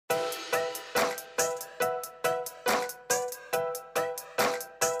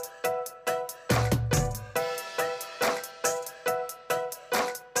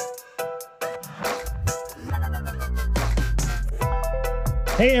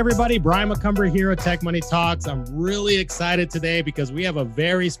Hey everybody, Brian McCumber here at Tech Money Talks. I'm really excited today because we have a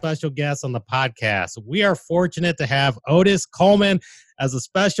very special guest on the podcast. We are fortunate to have Otis Coleman as a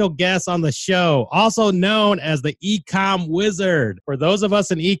special guest on the show, also known as the e-com wizard. For those of us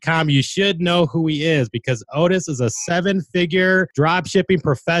in e-com, you should know who he is because Otis is a seven-figure dropshipping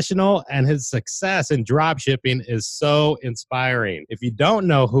professional and his success in dropshipping is so inspiring. If you don't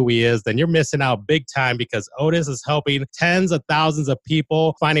know who he is, then you're missing out big time because Otis is helping tens of thousands of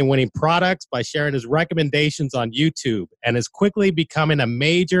people finding winning products by sharing his recommendations on YouTube and is quickly becoming a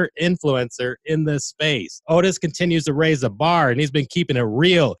major influencer in this space. Otis continues to raise the bar and he's been keeping it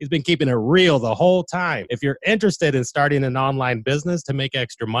real. He's been keeping it real the whole time. If you're interested in starting an online business to make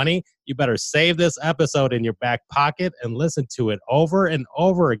extra money, you better save this episode in your back pocket and listen to it over and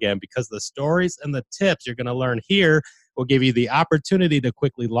over again because the stories and the tips you're going to learn here will give you the opportunity to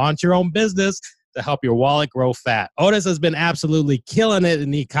quickly launch your own business to help your wallet grow fat. Otis has been absolutely killing it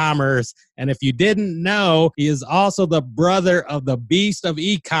in e-commerce. And if you didn't know, he is also the brother of the beast of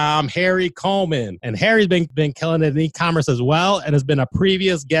e-com, Harry Coleman. And Harry's been killing it in e-commerce as well and has been a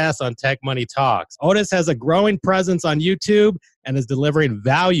previous guest on Tech Money Talks. Otis has a growing presence on YouTube and is delivering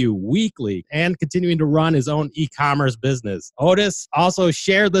value weekly and continuing to run his own e-commerce business. Otis also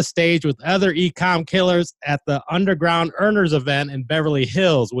shared the stage with other e-com killers at the Underground Earners event in Beverly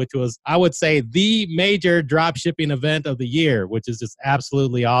Hills, which was, I would say, the major dropshipping event of the year, which is just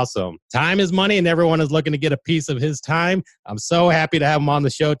absolutely awesome. Time is money and everyone is looking to get a piece of his time. I'm so happy to have him on the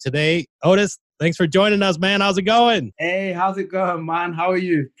show today. Otis, thanks for joining us, man. How's it going? Hey, how's it going, man? How are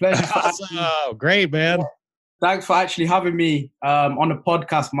you? Pleasure. Awesome. Great, man. Thanks for actually having me on the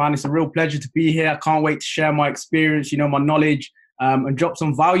podcast, man. It's a real pleasure to be here. I can't wait to share my experience, my knowledge, and drop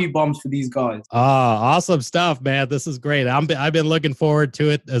some value bombs for these guys. Oh, awesome stuff, man. This is great. I've been looking forward to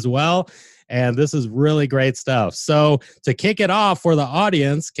it as well. And this is really great stuff. So to kick it off for the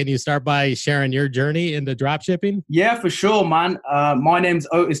audience, can you start by sharing your journey into dropshipping? Yeah, for sure, man. My name's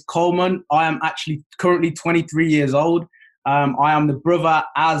Otis Coleman. I am actually currently 23 years old. I am the brother,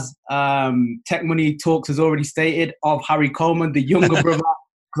 as Tech Money Talks has already stated, of Harry Coleman, the younger brother,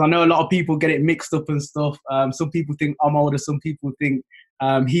 because I know a lot of people get it mixed up and stuff. Some people think I'm older, some people think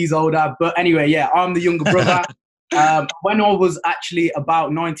he's older. But anyway, yeah, I'm the younger brother. When I was actually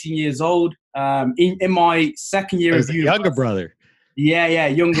about 19 years old, in my second year of university. Younger brother. Yeah,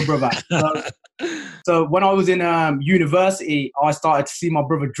 younger brother. So when I was in university, I started to see my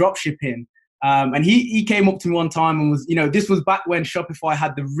brother drop shipping. And he came up to me one time and was, this was back when Shopify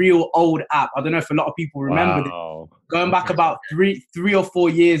had the real old app. I don't know if a lot of people remember this. Going back about three or 4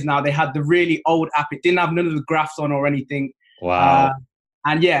 years now, they had the really old app. It didn't have none of the graphs on or anything. Wow.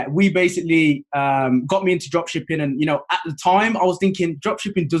 And yeah, we basically got me into dropshipping. And, at the time I was thinking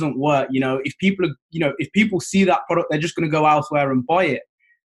dropshipping doesn't work. If people see that product, they're just going to go elsewhere and buy it.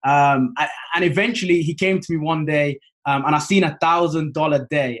 And eventually he came to me one day and I seen $1,000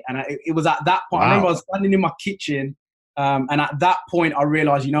 day. And it was at that point, wow. I remember I was standing in my kitchen. And at that point I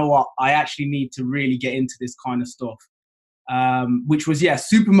realized, you know what, I actually need to really get into this kind of stuff, which was,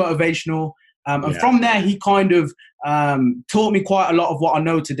 super motivational. And from there, he kind of taught me quite a lot of what I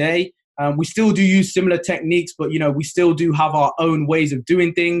know today. We still do use similar techniques, but, we still do have our own ways of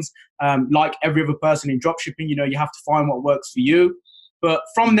doing things. Like every other person in dropshipping, you have to find what works for you. But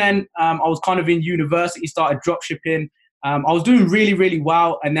from then, I was kind of in university, started dropshipping. I was doing really, really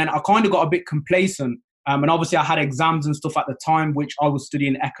well. And then I kind of got a bit complacent. And obviously, I had exams and stuff at the time, which I was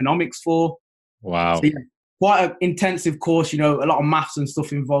studying economics for. Wow. So, quite an intensive course, a lot of maths and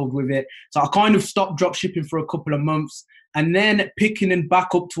stuff involved with it. So I kind of stopped dropshipping for a couple of months. And then picking and back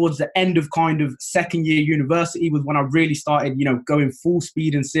up towards the end of kind of second year university was when I really started, going full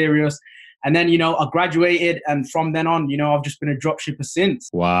speed and serious. And then, I graduated, and from then on, I've just been a dropshipper since.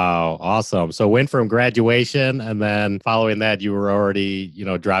 Wow. Awesome. So went from graduation, and then following that, you were already,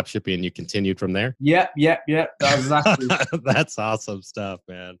 dropshipping. You continued from there? Yep. Exactly. That's awesome stuff,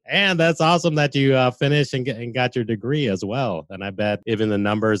 man. And that's awesome that you finished and got your degree as well. And I bet even the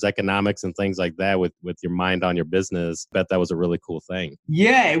numbers, economics, and things like that with your mind on your business, I bet that was a really cool thing.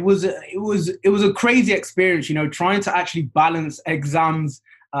 Yeah, it was a crazy experience, trying to actually balance exams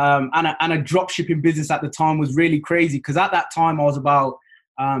and a drop shipping business at the time was really crazy, because at that time I was about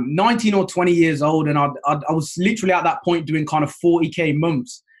 19 or 20 years old, and I was literally at that point doing kind of 40K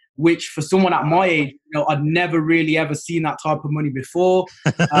months, which for someone at my age, I'd never really ever seen that type of money before.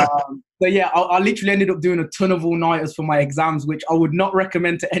 So yeah, I literally ended up doing a ton of all-nighters for my exams, which I would not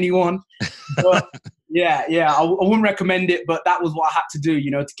recommend to anyone. But yeah, I wouldn't recommend it, but that was what I had to do,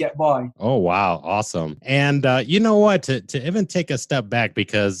 to get by. Oh, wow. Awesome. And you know what, to even take a step back,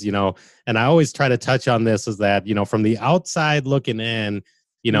 because, and I always try to touch on this, is that, from the outside looking in,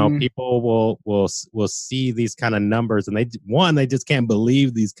 you know, people will see these kind of numbers, and they just can't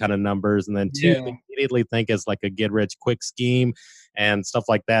believe these kind of numbers, and then two, they immediately think it's like a get rich quick scheme and stuff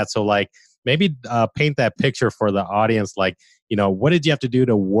like that. So like maybe paint that picture for the audience, like, you know, what did you have to do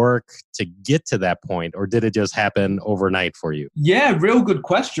to work to get to that point, or did it just happen overnight for you? Yeah, real good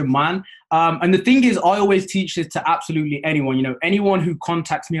question, man. And the thing is, I always teach this to absolutely anyone. You know, anyone who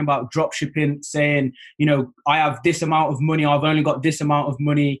contacts me about drop shipping, saying, you know, I have this amount of money, I've only got this amount of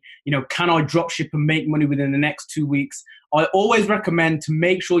money, you know, can I drop ship and make money within the next 2 weeks? I always recommend to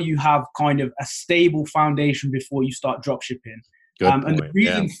make sure you have kind of a stable foundation before you start drop shipping. And the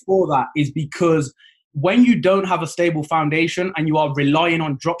reason for that is because when you don't have a stable foundation and you are relying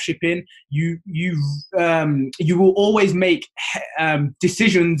on drop shipping, you will always make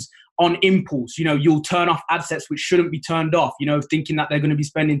decisions on impulse. You know, you'll turn off ad sets which shouldn't be turned off, you know, thinking that they're going to be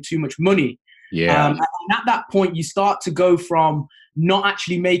spending too much money. And at that point, you start to go from not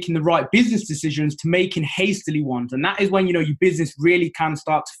actually making the right business decisions to making hastily ones. And that is when, you know, your business really can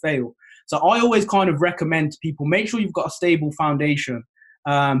start to fail. So I always kind of recommend to people, make sure you've got a stable foundation.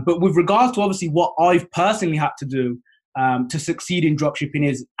 But with regards to obviously what I've personally had to do to succeed in dropshipping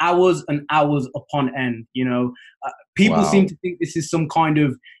is hours and hours upon end. You know, people seem to think this is some kind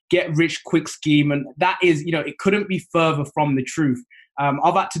of get rich quick scheme, and that is, you know, it couldn't be further from the truth.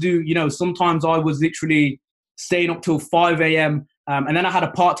 I've had to do, you know, sometimes I was literally staying up till 5 a.m. And then I had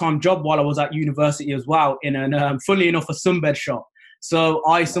a part-time job while I was at university as well in an, funnily enough, a sunbed shop. So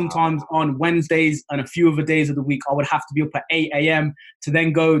I sometimes on Wednesdays and a few other days of the week, I would have to be up at 8 a.m. to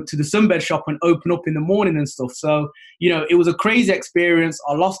then go to the sunbed shop and open up in the morning and stuff. So, you know, it was a crazy experience.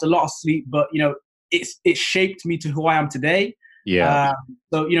 I lost a lot of sleep, but, you know, it shaped me to who I am today.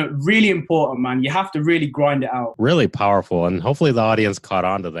 So, you know, really important, man. You have to really grind it out. Really powerful. And hopefully the audience caught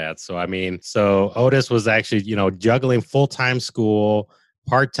on to that. So, I mean, so Otis was actually, you know, juggling full-time school,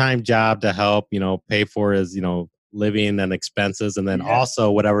 part-time job to help, you know, pay for his, you know, living and expenses, and then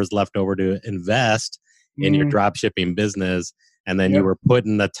also whatever's left over to invest in your drop shipping business. And then you were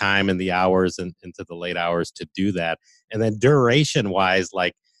putting the time and the hours into the late hours to do that. And then duration wise,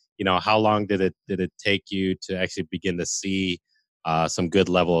 like, you know, how long did it take you to actually begin to see some good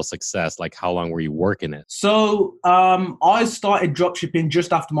level of success? Like, how long were you working it? So I started dropshipping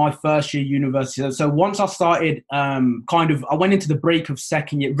just after my first year university. So once I started, I went into the break of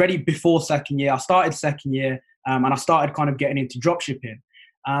second year, ready before second year. I started second year, and I started kind of getting into dropshipping.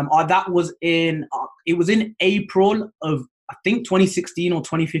 It was in April of, I think, 2016 or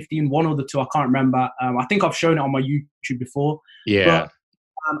 2015, one or the two, I can't remember. I think I've shown it on my YouTube before. But,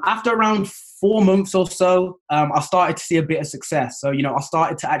 after around 4 months or so, I started to see a bit of success. So, you know, I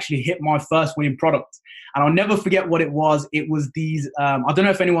started to actually hit my first winning product. And I'll never forget what it was. It was these, I don't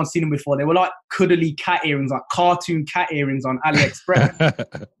know if anyone's seen them before. They were like cuddly cat earrings, like cartoon cat earrings on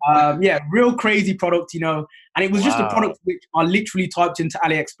AliExpress. Real crazy product, you know. And it was just a product which I literally typed into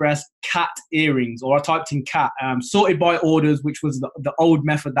AliExpress, cat earrings, or I typed in cat, sorted by orders, which was the old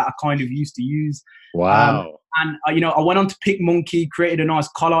method that I kind of used to use. And, you know, I went on to PicMonkey, created a nice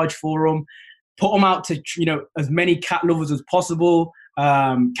collage for them, put them out to, you know, as many cat lovers as possible,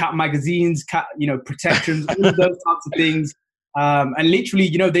 cat magazines, cat, you know, protections, all of those types of things. And literally,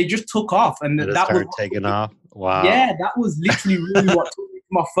 you know, they just took off. And that was taking off. Wow. Yeah, that was literally really what took me to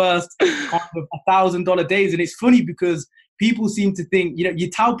my first kind of $1,000 days. And it's funny because people seem to think, you know, you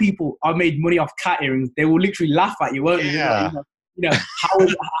tell people I made money off cat earrings, they will literally laugh at you, won't they? You know,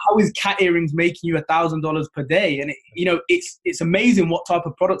 how is cat earrings making you $1,000 per day? And you know, it's amazing what type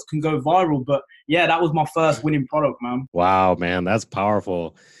of products can go viral. But yeah, that was my first winning product, man. Wow, man, that's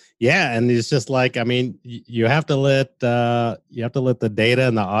powerful. Yeah, and it's just like, I mean, you have to let the data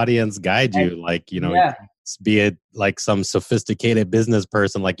and the audience guide you. Like, you know, be it like some sophisticated business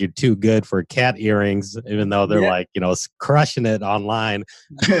person, like you're too good for cat earrings, even though they're like, you know, crushing it online.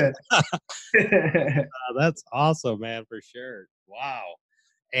 That's awesome, man, for sure. Wow.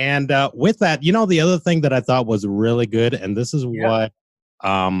 And with that, you know, the other thing that I thought was really good, and this is what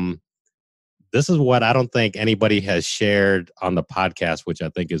I don't think anybody has shared on the podcast, which I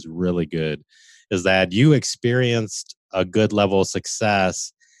think is really good, is that you experienced a good level of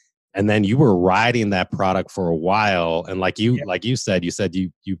success, and then you were riding that product for a while, and like you said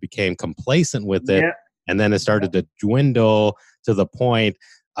you became complacent with it, and then it started to dwindle to the point.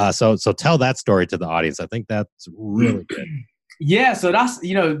 So tell that story to the audience. I think that's really good. Yeah, so that's,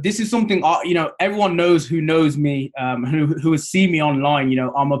 you know, this is something, you know, everyone knows who knows me, who has seen me online. You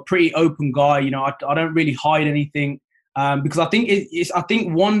know, I'm a pretty open guy. You know, I don't really hide anything, because I think I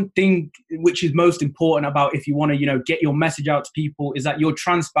think one thing which is most important about if you want to, you know, get your message out to people is that you're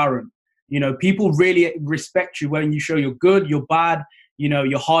transparent. You know, people really respect you when you show you're good, you're bad.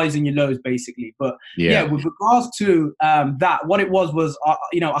 your highs and your lows basically. But yeah, with regards to that, what it was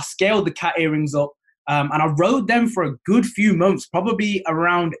I scaled the cat earrings up. And I rode them for a good few months, probably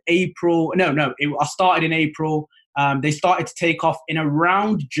around April. I started in April. They started to take off in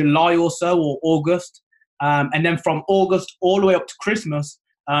around July or so, or August. And then from August all the way up to Christmas,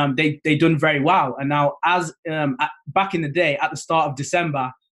 they done very well. And now, back in the day, at the start of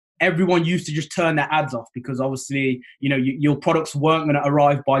December, everyone used to just turn their ads off because obviously, your products weren't going to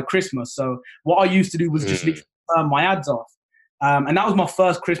arrive by Christmas. So what I used to do was just literally turn my ads off. And that was my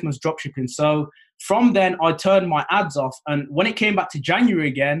first Christmas dropshipping. So from then, I turned my ads off. And when it came back to January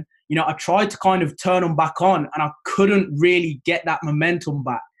again, I tried to kind of turn them back on, and I couldn't really get that momentum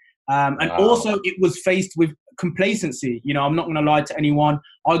back. And also, it was faced with complacency. I'm not going to lie to anyone.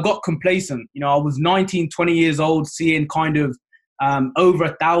 I got complacent. I was 19, 20 years old, seeing kind of over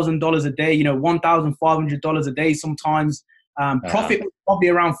 $1,000 a day, $1,500 a day sometimes. Profit was probably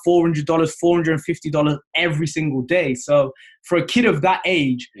around $400, $450 every single day. So for a kid of that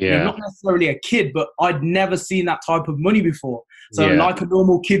age, not necessarily a kid, but I'd never seen that type of money before. So like a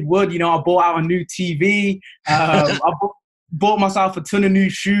normal kid would, I bought out a new TV. I bought myself a ton of new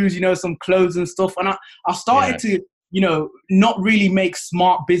shoes, some clothes and stuff. And I started to, not really make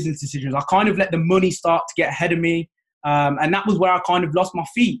smart business decisions. I kind of let the money start to get ahead of me. And that was where I kind of lost my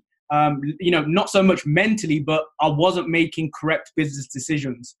feet. Not so much mentally, but I wasn't making correct business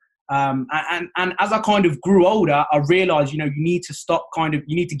decisions. And as I kind of grew older, I realized, you need to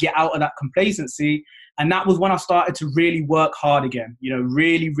you need to get out of that complacency. And that was when I started to really work hard again,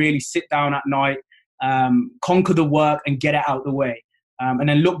 really, really sit down at night, conquer the work and get it out the way. And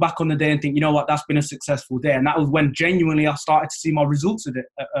then look back on the day and think, that's been a successful day. And that was when genuinely I started to see my results of it.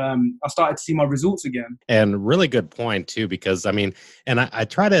 I started to see my results again. And really good point too, because I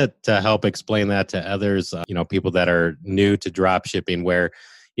try to help explain that to others, people that are new to drop shipping, where,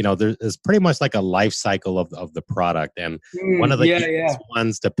 there's pretty much like a life cycle of the product. And one of the easiest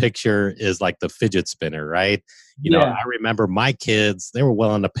ones to picture is like the fidget spinner, right? I remember my kids, they were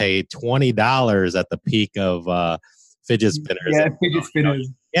willing to pay $20 at the peak of, fidget spinners. Yeah, fidget spinners.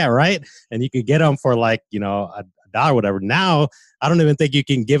 Yeah, right. And you could get them for like, $1, whatever. Now, I don't even think you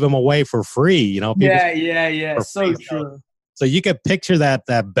can give them away for free. Yeah. So true. So you could picture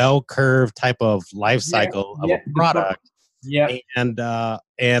that bell curve type of life cycle of a product. Yeah. And the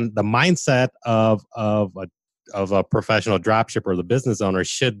mindset of a professional dropshipper or the business owner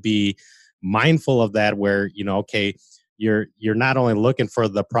should be mindful of that, where, okay, you're not only looking for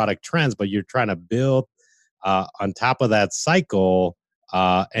the product trends, but you're trying to build on top of that cycle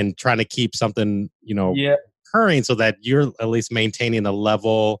and trying to keep something, occurring so that you're at least maintaining a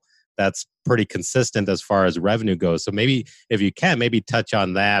level that's pretty consistent as far as revenue goes. So maybe if you can, maybe touch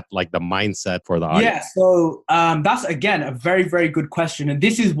on that, like the mindset for the audience. Yeah, so that's, again, a very, very good question. And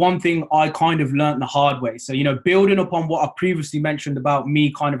this is one thing I kind of learned the hard way. So, building upon what I previously mentioned about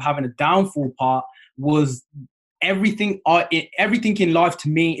me kind of having a downfall part, was everything in life to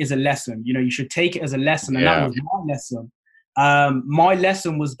me is a lesson. You should take it as a lesson. And that was my lesson. My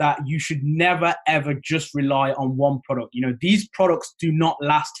lesson was that you should never, ever just rely on one product. These products do not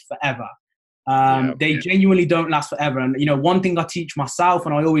last forever. They genuinely don't last forever. And, one thing I teach myself,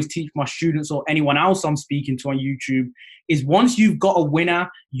 and I always teach my students or anyone else I'm speaking to on YouTube, is once you've got a winner,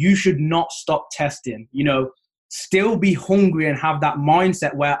 you should not stop testing. Still be hungry and have that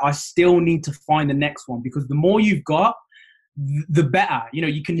mindset where I still need to find the next one, because the more you've got, the better.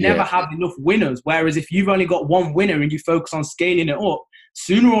 You can never have enough winners. Whereas if you've only got one winner and you focus on scaling it up,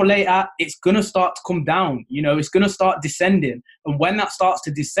 sooner or later, it's going to start to come down. It's going to start descending. And when that starts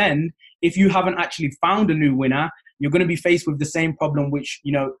to descend, if you haven't actually found a new winner, you're going to be faced with the same problem, which,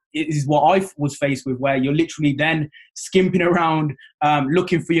 is what I was faced with, where you're literally then skimping around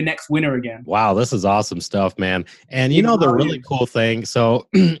looking for your next winner again. Wow, this is awesome stuff, man. And the really cool thing, so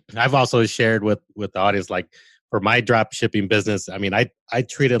I've also shared with the audience, like for my drop shipping business, I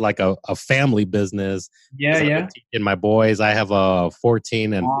treat it like a family business. Yeah. And my boys, I have a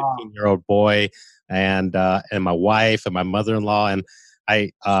 14 and 15-year-old boy, and my wife and my mother-in-law, and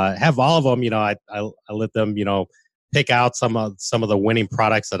I have all of them. I let them, pick out some of the winning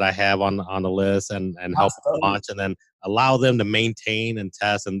products that I have on the list and help launch, and then allow them to maintain and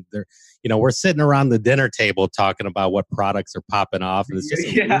test. And they're, we're sitting around the dinner table talking about what products are popping off. And it's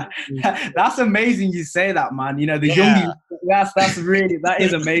just that's amazing. You say that, man. Youngies, that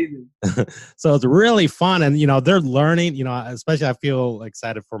is amazing. So it's really fun, and they're learning. Especially I feel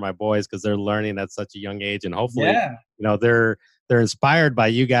excited for my boys because they're learning at such a young age, and hopefully, they're inspired by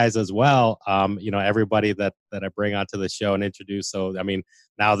you guys as well. Everybody that I bring onto the show and introduce. So,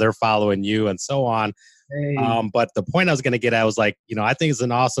 now they're following you and so on. Hey. But the point I was going to get at was like, I think it's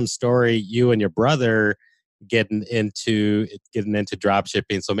an awesome story. You and your brother getting into drop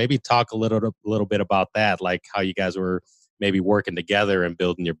shipping. So maybe talk a little bit about that, like how you guys were maybe working together and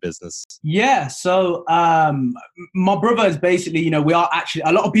building your business. Yeah, so my brother is basically, we are actually,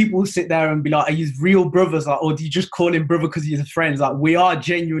 a lot of people sit there and be like, are you real brothers? Like, or do you just call him brother because he's friends? Like, we are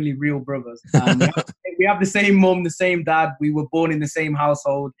genuinely real brothers. We have the same mom, the same dad. We were born in the same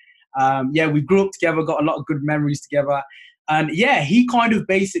household. Yeah, we grew up together, got a lot of good memories together. And yeah, he kind of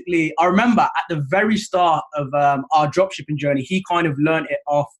basically, I remember at the very start of our dropshipping journey, he kind of learned it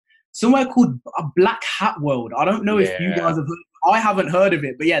off somewhere called a Black Hat World. I don't know if you guys have heard. I haven't heard of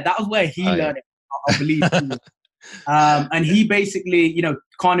it, but yeah, that was where he learned it, I believe. And he basically,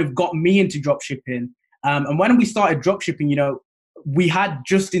 kind of got me into dropshipping. And when we started dropshipping, we had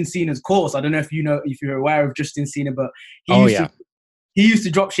Justin Cena's course. I don't know if if you're aware of Justin Cena, but he used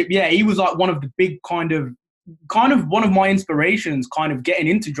to dropship. Yeah, he was like one of the big kind of one of my inspirations, kind of getting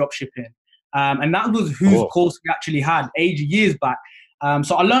into dropshipping. And that was whose course we actually had years back.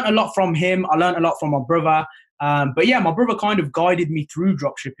 So I learned a lot from him. I learned a lot from my brother. But yeah, my brother kind of guided me through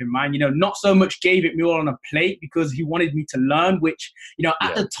dropshipping, man. Not so much gave it me all on a plate because he wanted me to learn, which,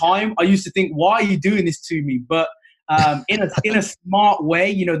 at the time I used to think, why are you doing this to me? But in a smart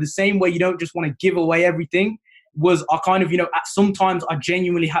way, the same way you don't just want to give away everything, was I kind of, at sometimes I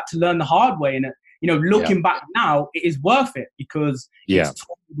genuinely had to learn the hard way. And, looking back now, it is worth it because it's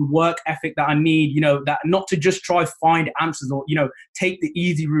the work ethic that I need, that not to just try find answers or, take the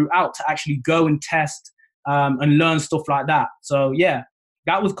easy route out, to actually go and test and learn stuff like that. So yeah,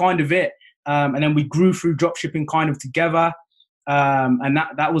 that was kind of it. And then we grew through dropshipping kind of together. And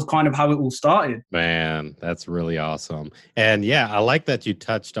that was kind of how it all started. Man, that's really awesome. And yeah, I like that you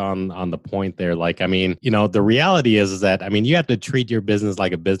touched on the point there. Like, I mean, the reality is that, I mean, you have to treat your business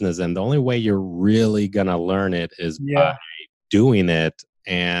like a business, and the only way you're really gonna learn it is by doing it.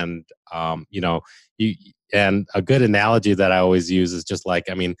 And and a good analogy that I always use is just like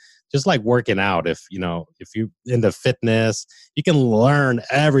working out. If you're into fitness, you can learn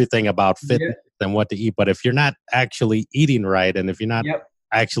everything about fitness and what to eat. But if you're not actually eating right, and if you're not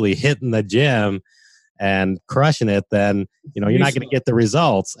actually hitting the gym and crushing it, then you're not going to get the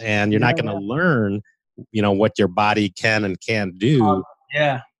results, and you're not going to learn what your body can and can't do.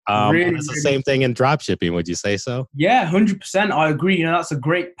 Really, it's the same thing in drop shipping. Would you say so? Yeah, 100%. I agree. That's a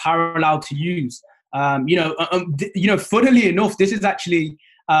great parallel to use. Funnily enough, this is actually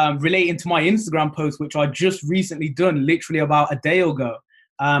relating to my Instagram post, which I just recently done, literally about a day ago.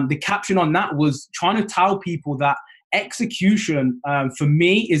 The caption on that was trying to tell people that execution for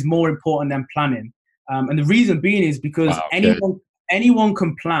me is more important than planning. And the reason being is because anyone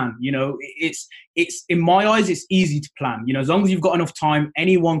can plan. It's in my eyes, it's easy to plan. As long as you've got enough time,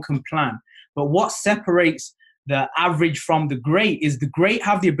 anyone can plan. But what separates the average from the great is the great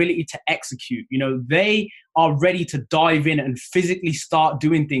have the ability to execute. They are ready to dive in and physically start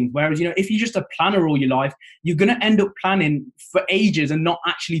doing things. Whereas, if you're just a planner all your life, you're going to end up planning for ages and not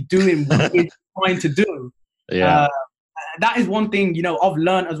actually doing what you're trying to do. Yeah. That is one thing, I've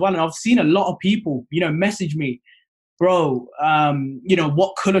learned as well. And I've seen a lot of people, message me, bro,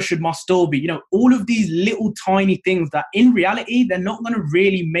 what color should my store be? All of these little tiny things that in reality, they're not going to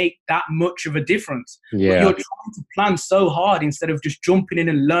really make that much of a difference. Yeah. But you're trying to plan so hard instead of just jumping in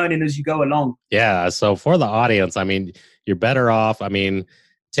and learning as you go along. Yeah. So for the audience, I mean, you're better off. I mean,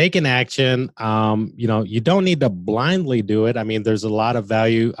 taking action, you don't need to blindly do it. I mean, there's a lot of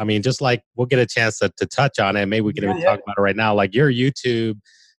value. I mean, just like we'll get a chance to touch on it. Maybe we can even talk about it right now. Like your YouTube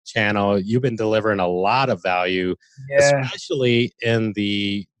channel, you've been delivering a lot of value, especially in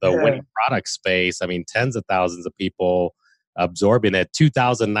the winning product space. I mean, tens of thousands of people absorbing it.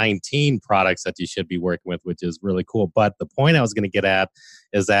 2019 products that you should be working with, which is really cool. But the point I was going to get at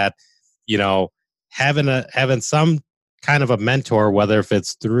is that, having some kind of a mentor, whether if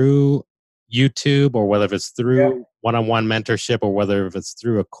it's through YouTube or whether if it's through one-on-one mentorship or whether if it's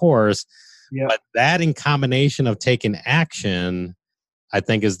through a course, but that in combination of taking action, I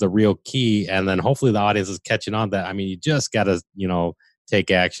think is the real key. And then hopefully the audience is catching on that. I mean, you just got to, take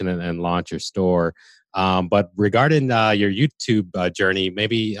action and launch your store. But regarding your YouTube journey,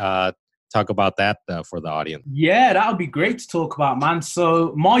 maybe talk about that for the audience. Yeah, that would be great to talk about, man.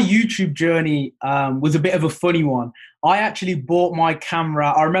 So my YouTube journey was a bit of a funny one. I actually bought my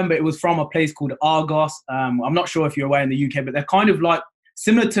camera. I remember it was from a place called Argos. I'm not sure if you're aware in the UK, but they're kind of like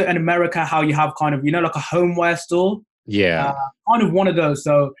similar to in America, how you have kind of, like a homeware store. Yeah. Kind of one of those.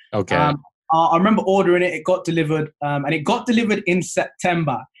 So okay. I remember ordering it. It got delivered and it got delivered in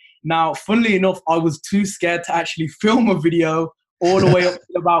September. Now, funnily enough, I was too scared to actually film a video all the way up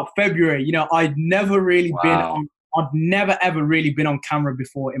to about February. You know, Wow. I'd never ever really been on camera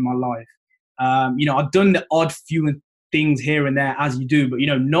before in my life. You know, I've done the odd few things here and there as you do, but you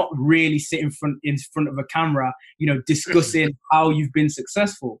know, not really sit in front of a camera, you know, discussing how you've been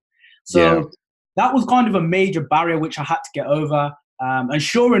successful. Yeah. So that was kind of a major barrier which I had to get over. And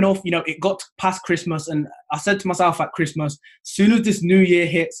sure enough, you know, it got past Christmas, and I said to myself at Christmas, soon as this new year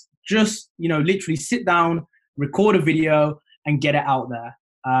hits, just, you know, literally sit down, record a video, and get it out there.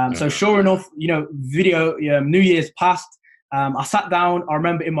 So Uh-huh. sure enough, you know, New Year's passed. I sat down. I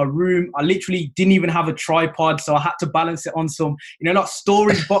remember in my room, I literally didn't even have a tripod, so I had to balance it on some, you know, like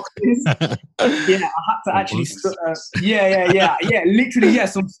storage boxes. Yeah, I had to actually, Books. literally,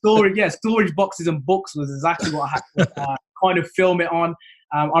 some storage boxes and books was exactly what I had to kind of film it on.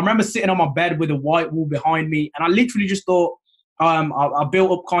 I remember sitting on my bed with a white wall behind me, and I literally just thought, I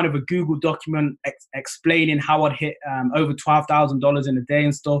built up kind of a Google document explaining how I'd hit over $12,000 in a day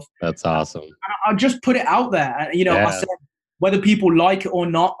and stuff. That's awesome. I just put it out there, and you know, I Yeah. said, whether people like it or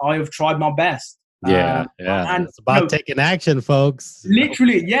not, I have tried my best. Yeah. Yeah. And It's you about know, taking action, folks.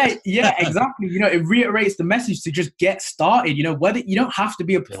 literally, exactly. You know, it reiterates the message to just get started. You know, whether you don't have to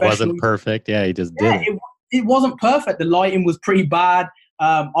be a It professional. wasn't perfect. Yeah, you just did Yeah, it. it wasn't perfect. The lighting was pretty bad.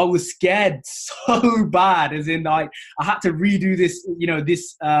 I was scared so bad, as in like I had to redo this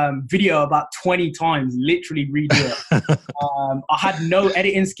video about 20 times, literally redo it. I had no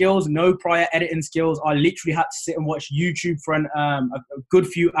editing skills, no prior editing skills. I literally had to sit and watch YouTube for a good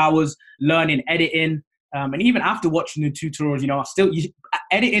few hours learning editing. And even after watching the tutorials, you know,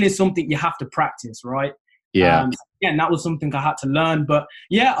 editing is something you have to practice, right? Yeah. Again, that was something I had to learn. But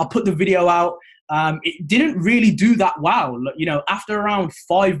yeah, I put the video out. It didn't really do that well. You know, after around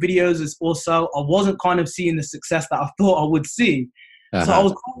 5 videos or so, I wasn't kind of seeing the success that I thought I would see. So I Uh-huh.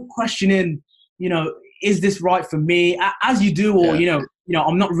 was kind of questioning, you know, is this right for me? As you do, or Yeah.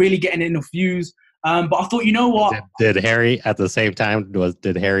 I'm not really getting enough views. But I thought, you know what? Did Harry at the same time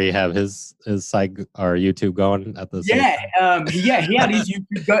did Harry have his site or YouTube going at the same Yeah, time? he had his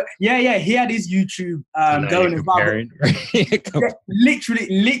YouTube he had his YouTube So now you're going as well. comparing. Yeah,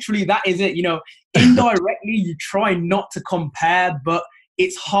 literally, that is it. You know, indirectly, you try not to compare, but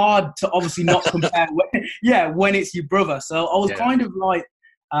it's hard to obviously not compare when it's your brother. So I was Yeah. kind of like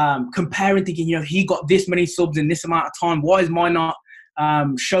comparing, thinking, you know, he got this many subs in this amount of time. Why is mine not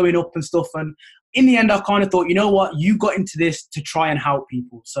showing up and stuff? And in the end, I kind of thought, you know what, you got into this to try and help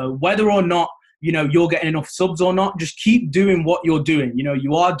people. So whether or not, you know, you're getting enough subs or not, just keep doing what you're doing. You know,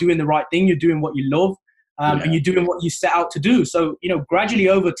 you are doing the right thing. You're doing what you love. And you're doing what you set out to do. So, you know, gradually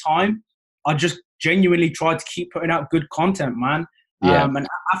over time, I just genuinely tried to keep putting out good content, man. Yeah. And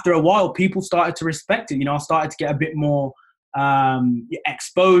after a while, people started to respect it. You know, I started to get a bit more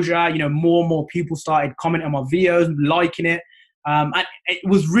exposure. You know, more and more people started commenting on my videos, liking it. And it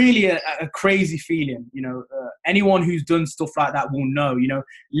was really a crazy feeling. You know, anyone who's done stuff like that will know, you know,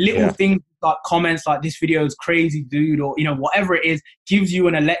 little things like comments like this video is crazy, dude, or, you know, whatever it is, gives you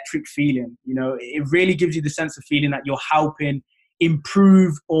an electric feeling. You know, it really gives you the sense of feeling that you're helping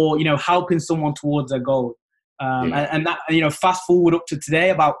improve or, you know, helping someone towards their goal. And that, you know, fast forward up to today,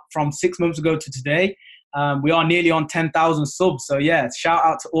 about from 6 months ago to today, we are nearly on 10,000 subs. So yeah, shout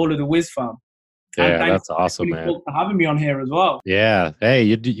out to all of the Wiz fam. And Yeah, that's awesome, man. for having me on here as well. Yeah. Hey,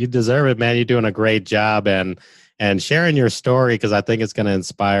 you deserve it, man. You're doing a great job and sharing your story, because I think it's going to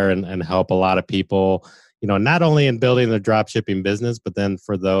inspire and help a lot of people, you know, not only in building their drop shipping business, but then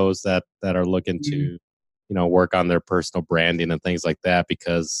for those that are looking to, you know, work on their personal branding and things like that.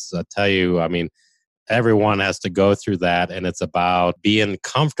 Because I tell you, I mean, everyone has to go through that, and it's about being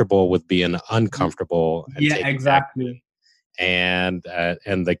comfortable with being uncomfortable. And Yeah, taking exactly. and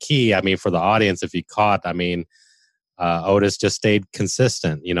the key, I mean, for the audience, if you caught, I mean, Otis just stayed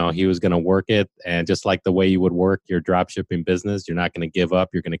consistent. You know, he was going to work it, and just like the way you would work your drop shipping business, you're not going to give up.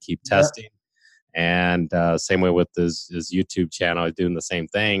 You're going to keep testing. And same way with his YouTube channel, he's doing the same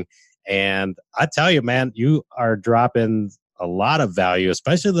thing. And I tell you, man, you are dropping a lot of value,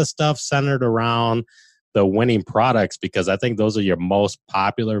 especially the stuff centered around the winning products, because I think those are your most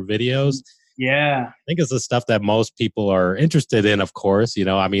popular videos. Yeah. I think it's the stuff that most people are interested in, of course. You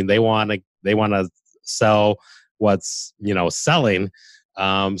know, I mean, they want to sell what's, you know, selling.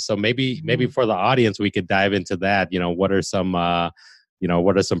 So maybe for the audience, we could dive into that. You know, what are some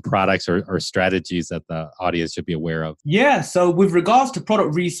products or strategies that the audience should be aware of? Yeah, so with regards to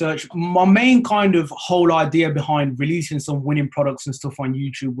product research, my main kind of whole idea behind releasing some winning products and stuff on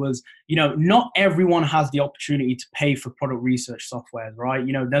YouTube was, you know, not everyone has the opportunity to pay for product research software, right?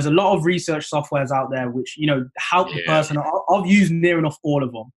 You know, there's a lot of research softwares out there which, you know, help the person. I've used near enough all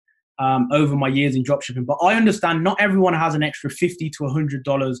of them. over my years in dropshipping. But I understand not everyone has an extra $50 to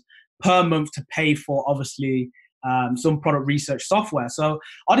 $100 per month to pay for, obviously, some product research software. So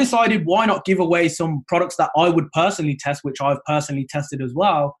I decided, why not give away some products that I would personally test, which I've personally tested as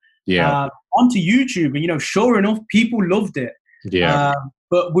well, onto YouTube. And, sure enough, people loved it. Yeah.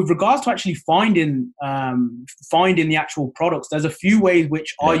 But with regards to actually finding the actual products, there's a few ways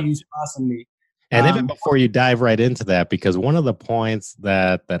which I use personally. And even before you dive right into that, because one of the points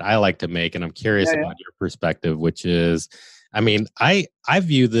that I like to make, and I'm curious about your perspective, which is, I mean, I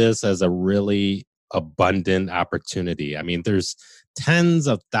view this as a really abundant opportunity. I mean, there's tens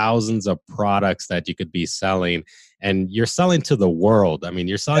of thousands of products that you could be selling, and you're selling to the world. I mean,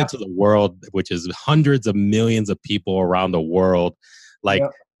 you're selling to the world, which is hundreds of millions of people around the world. Like,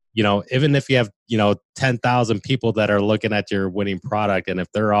 even if you have, 10,000 people that are looking at your winning product, and if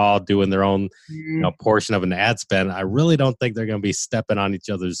they're all doing their own, portion of an ad spend, I really don't think they're going to be stepping on each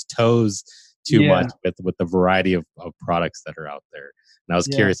other's toes too much with the variety of products that are out there. And I was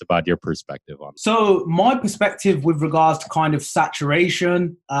curious about your perspective on it. So my perspective with regards to kind of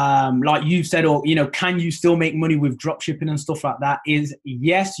saturation, like you said, or, can you still make money with dropshipping and stuff like that, is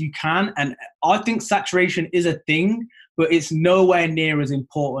yes, you can. And I think saturation is a thing, but it's nowhere near as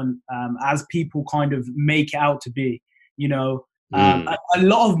important as people kind of make it out to be. A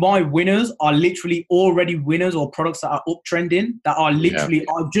lot of my winners are literally already winners, or products that are uptrending that are literally,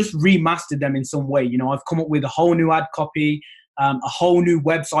 I've just remastered them in some way. I've come up with a whole new ad copy, a whole new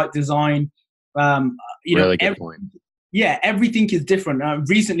website design. Really good point. Yeah, everything is different.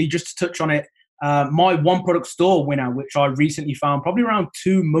 Recently, just to touch on it, my one product store winner, which I recently found probably around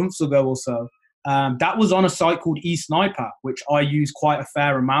 2 months ago or so, that was on a site called eSniper, which I use quite a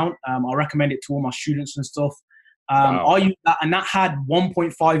fair amount. I recommend it to all my students and stuff. I used that, and that had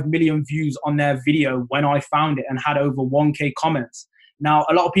 1.5 million views on their video when I found it, and had over 1K comments. Now,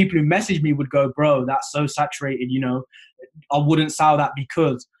 a lot of people who messaged me would go, bro, that's so saturated, I wouldn't sell that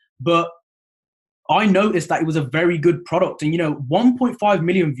because. But I noticed that it was a very good product. And, 1.5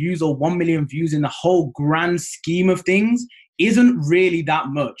 million views or 1 million views in the whole grand scheme of things isn't really that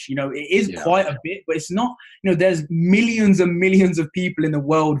much. It is quite a bit, but it's not, there's millions and millions of people in the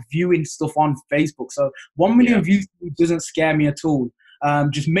world viewing stuff on Facebook. So 1 million views doesn't scare me at all.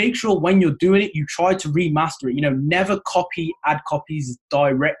 Just make sure when you're doing it, you try to remaster it. Never copy ad copies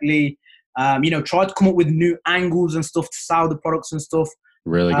directly. Try to come up with new angles and stuff to sell the products and stuff.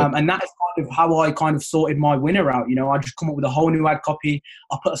 Really good. And that is kind of how I kind of sorted my winner out. I just come up with a whole new ad copy.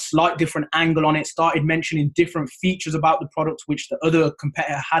 I put a slight different angle on it, started mentioning different features about the product which the other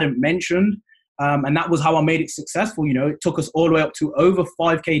competitor hadn't mentioned. And that was how I made it successful. It took us all the way up to over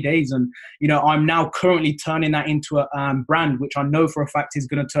 5K days. And, I'm now currently turning that into a brand, which I know for a fact is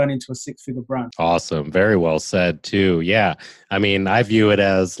going to turn into a 6-figure brand. Awesome. Very well said too. Yeah. I mean, I view it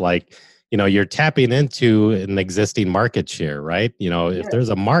as like, you're tapping into an existing market share, right? If there's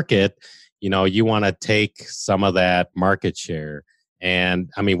a market, you want to take some of that market share. And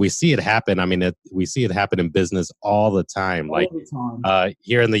I mean, we see it happen. I mean, we see it happen in business all the time.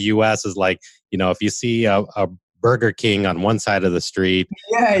 Here in the US is like, if you see a Burger King on one side of the street,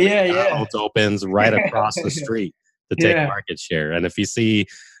 McDonald's opens right across the street to take market share. And if you see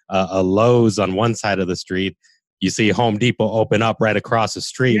a Lowe's on one side of the street, you see Home Depot open up right across the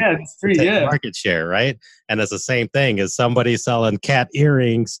street to take market share, right? And it's the same thing as somebody selling cat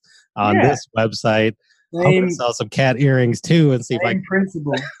earrings on this website. I'm going to sell some cat earrings too and see if I can.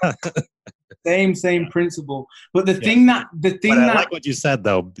 Principle. Same principle. But the thing that I like what you said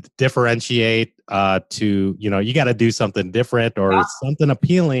though, differentiate to, you got to do something different or something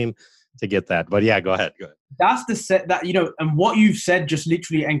appealing to get that. But yeah, go ahead. That's the set that, and what you've said just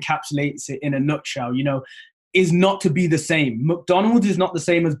literally encapsulates it in a nutshell, is not to be the same. McDonald's is not the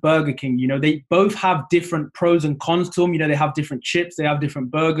same as Burger King. They both have different pros and cons to them. They have different chips, they have different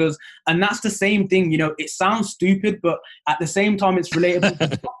burgers. And that's the same thing. It sounds stupid, but at the same time, it's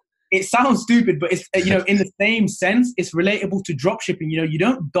relatable. It sounds stupid, but it's, in the same sense, it's relatable to dropshipping. You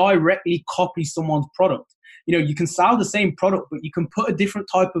don't directly copy someone's product. You can sell the same product, but you can put a different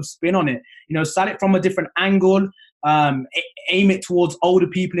type of spin on it. Sell it from a different angle, aim it towards older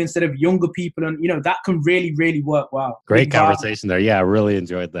people instead of younger people. And, that can really, really work well. Great conversation there. Yeah, I really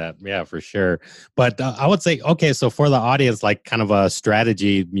enjoyed that. Yeah, for sure. But I would say, okay, so for the audience, like kind of a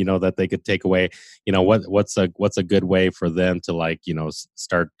strategy, that they could take away, what's a good way for them to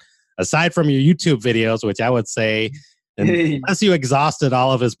start, aside from your YouTube videos, which I would say, unless you exhausted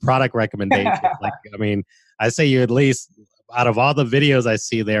all of his product recommendations, I say you at least, out of all the videos I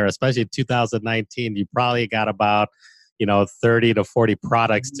see there, especially 2019, you probably got about, 30 to 40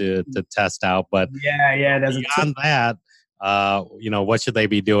 products to test out. But beyond that, what should they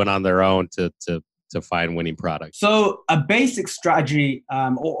be doing on their own to find winning products? So a basic strategy,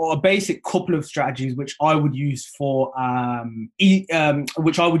 or a basic couple of strategies, which I would use for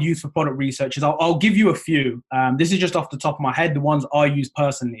product research is I'll give you a few. This is just off the top of my head, the ones I use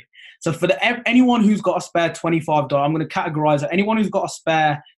personally. So for anyone who's got a spare $25, I'm going to categorize it. Anyone who's got a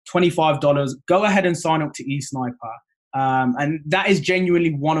spare $25, go ahead and sign up to eSniper. And that is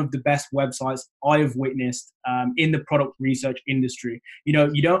genuinely one of the best websites I have witnessed in the product research industry.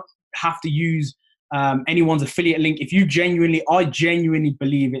 You don't have to use anyone's affiliate link. I genuinely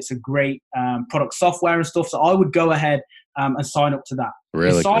believe it's a great product software and stuff. So I would go ahead and sign up to that.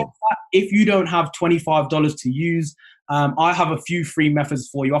 Really? Besides that, if you don't have $25 to use, I have a few free methods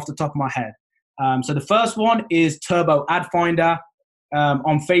for you off the top of my head. So the first one is Turbo Ad Finder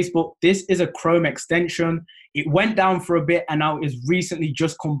on Facebook. This is a Chrome extension. It went down for a bit and now it's recently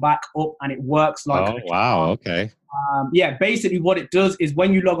just come back up and it works like. Oh, wow. Okay. Basically what it does is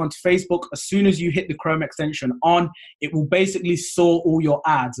when you log onto Facebook, as soon as you hit the Chrome extension on, it will basically sort all your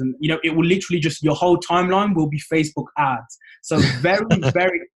ads, and it will literally just, your whole timeline will be Facebook ads. So very,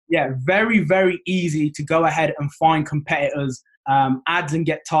 very, very easy to go ahead and find competitors' ads and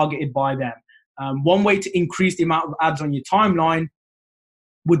get targeted by them. One way to increase the amount of ads on your timeline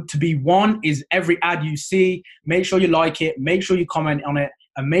would to be every ad you see, make sure you like it, make sure you comment on it,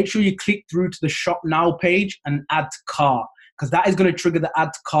 and make sure you click through to the Shop Now page and add to cart, because that is going to trigger the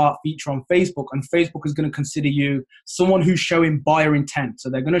add to cart feature on Facebook, and Facebook is going to consider you someone who's showing buyer intent. So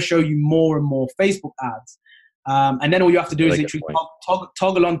they're going to show you more and more Facebook ads. And then all you have to do is literally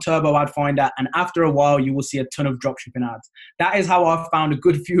toggle on Turbo Ad Finder, and after a while, you will see a ton of dropshipping ads. That is how I've found a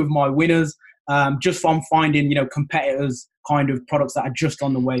good few of my winners, just from finding, competitors' kind of products that are just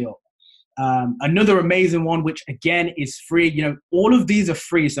on the way up. Another amazing one, which again is free. All of these are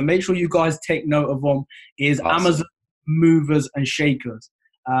free, so make sure you guys take note of them. Is awesome. Amazon Movers and Shakers.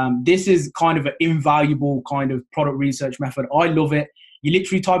 This is kind of an invaluable kind of product research method. I love it. You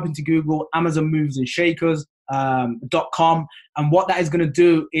literally type into Google Amazon Movers and Shakers .com, and what that is going to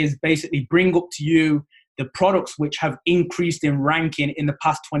do is basically bring up to you the products which have increased in ranking in the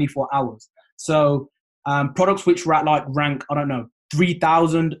past 24 hours. So products which were at rank, I don't know,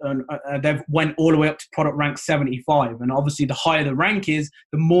 3,000, and they've went all the way up to product rank 75. And obviously the higher the rank is,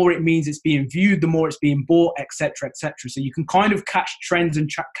 the more it means it's being viewed, the more it's being bought, etc., etc. So you can kind of catch trends and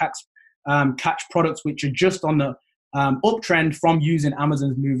catch products which are just on the uptrend from using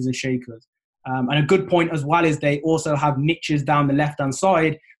Amazon's Movers and Shakers. And a good point as well is they also have niches down the left-hand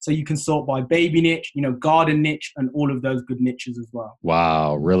side, so you can sort by baby niche, garden niche, and all of those good niches as well.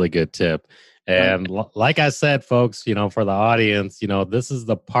 Wow, really good tip. And like I said, folks, for the audience, this is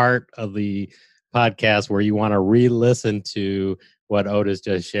the part of the podcast where you want to re-listen to what Otis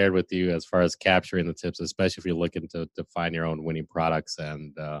just shared with you as far as capturing the tips, especially if you're looking to find your own winning products.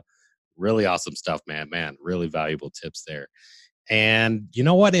 And really awesome stuff, man, really valuable tips there. And you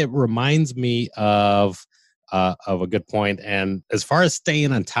know what? It reminds me of a good point. And as far as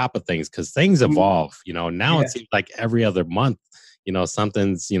staying on top of things, because things evolve, now it seems like every other month,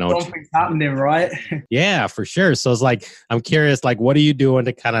 something's, something's happening, right? Yeah, for sure. So it's like, I'm curious, what are you doing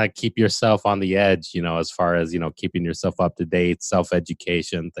to kind of keep yourself on the edge, as far as, keeping yourself up to date,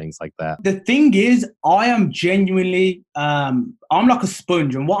 self-education, things like that? The thing is, I am genuinely, I'm like a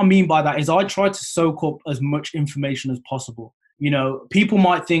sponge. And what I mean by that is I try to soak up as much information as possible. People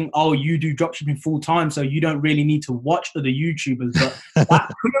might think, oh, you do dropshipping full time, so you don't really need to watch other YouTubers, but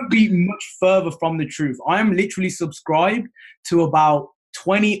that couldn't be much further from the truth. I am literally subscribed to about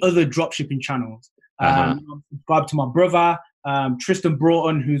 20 other dropshipping channels. I'm subscribed to my brother, Tristan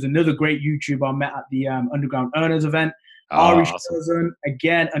Broughton, who's another great YouTuber I met at the Underground Earners event. Ari Awesome.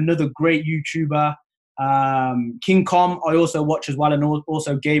 Again, another great YouTuber. King Com, I also watch as well, and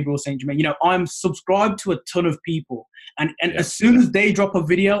also Gabriel St. Germain. I'm subscribed to a ton of people, and as soon as they drop a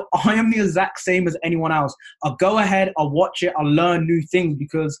video, I am the exact same as anyone else. I'll go ahead, I'll watch it, I'll learn new things,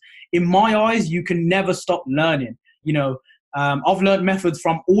 because in my eyes, you can never stop learning. I've learned methods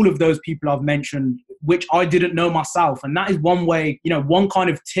from all of those people I've mentioned, which I didn't know myself, and that is one way, one kind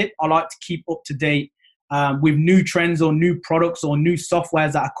of tip I like to keep up to date with new trends or new products or new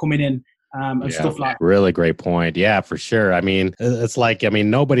softwares that are coming in. And stuff like that. Really great point. Yeah, for sure. I mean, it's like,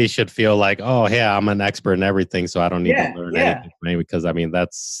 nobody should feel like, oh, yeah, I'm an expert in everything, so I don't need to learn anything. Right? Because,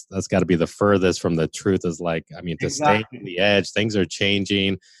 that's got to be the furthest from the truth. Is like, to stay on the edge, things are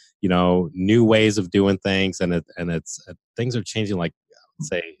changing, new ways of doing things. And things are changing, like,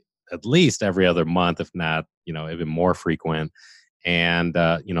 say, at least every other month, if not, even more frequent. And,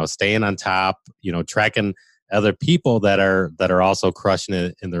 staying on top, tracking other people that are also crushing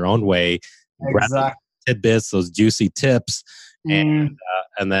it in their own way, exactly. tidbits, those juicy tips, and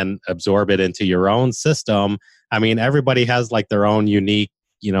then absorb it into your own system. I mean, everybody has like their own unique,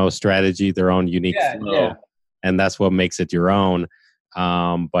 strategy, their own unique flow, and that's what makes it your own.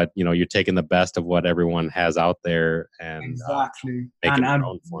 But you're taking the best of what everyone has out there and exactly making your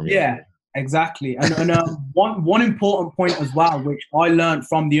own formula. Yeah, exactly. And one important point as well, which I learned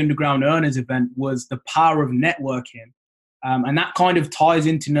from the Underground Earners event, was the power of networking. And that kind of ties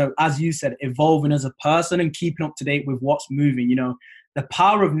into, as you said, evolving as a person and keeping up to date with what's moving. The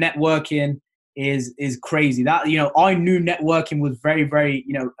power of networking is crazy. That, I knew networking was very, very,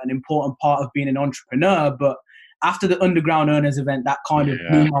 an important part of being an entrepreneur. But after the Underground Earners event, that kind of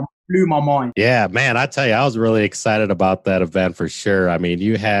blew my mind. Yeah, man, I tell you, I was really excited about that event for sure. I mean,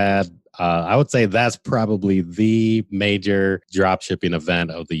 you had, I would say that's probably the major dropshipping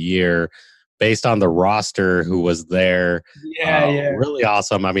event of the year, based on the roster who was there. Really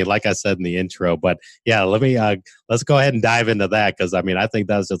awesome. I mean, like I said in the intro, but yeah, let's go ahead and dive into that. Cause I mean, I think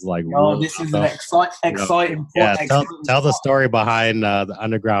that's just like, this is an exciting point. Tell the story behind the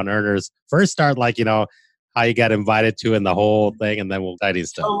Underground Earners. First start, how you got invited to and the whole thing, and then we'll dive into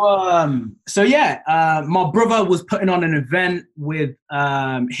stuff. My brother was putting on an event with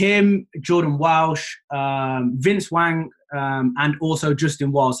him, Jordan Walsh, Vince Wang, and also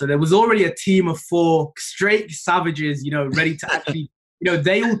Justin Wall. So there was already a team of 4 straight savages, ready to actually,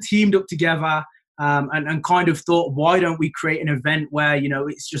 they all teamed up together and kind of thought, why don't we create an event where,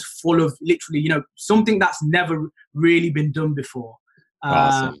 it's just full of literally, something that's never really been done before.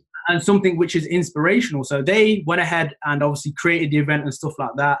 Awesome. And something which is inspirational. So they went ahead and obviously created the event and stuff like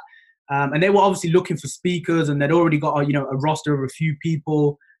that. And they were obviously looking for speakers, and they'd already got a roster of a few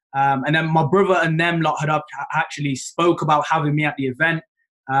people. And then my brother and them lot had actually spoke about having me at the event,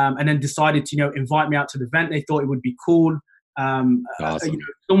 and then decided to invite me out to the event. They thought it would be cool. Awesome.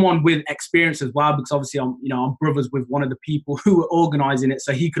 Someone with experience as well, because obviously I'm brothers with one of the people who were organizing it,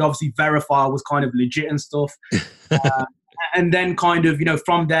 so he could obviously verify I was kind of legit and stuff. And then kind of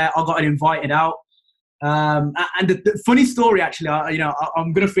from there I got invited out. And the funny story, actually,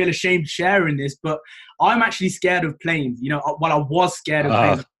 I'm gonna feel ashamed sharing this, but I'm actually scared of planes. I was scared of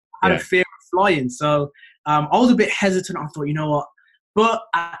planes. I had a fear of flying, so I was a bit hesitant. I thought, what? But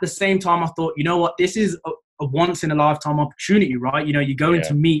at the same time, I thought, what? This is a once in a lifetime opportunity, right? You're going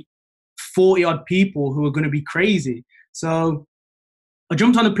to meet 40 odd people who are going to be crazy. So I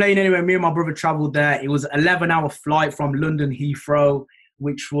jumped on the plane anyway. Me and my brother traveled there. It was an 11-hour flight from London Heathrow,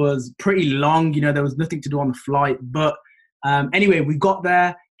 which was pretty long. There was nothing to do on the flight. But anyway, we got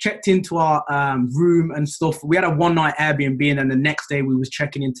there, checked into our room and stuff. We had a one-night Airbnb, and then the next day we was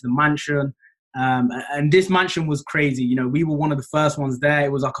checking into the mansion. And this mansion was crazy. We were one of the first ones there.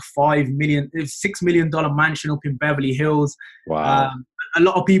 It was like a $6 million mansion up in Beverly Hills. Wow. A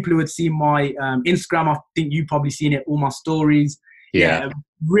lot of people who had seen my Instagram, I think you've probably seen it, all my stories. Yeah,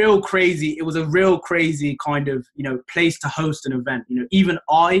 real crazy. It was a real crazy kind of, place to host an event. Even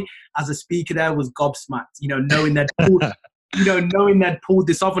I, as a speaker there, was gobsmacked, knowing they'd pulled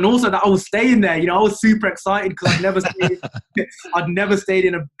this off. And also that I was staying there, I was super excited because I'd never stayed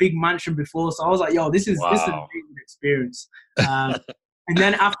in a big mansion before. So I was like, this is an amazing experience. And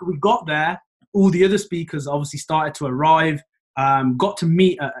then after we got there, all the other speakers obviously started to arrive. Got to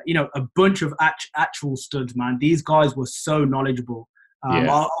meet a bunch of actual studs, man. These guys were so knowledgeable.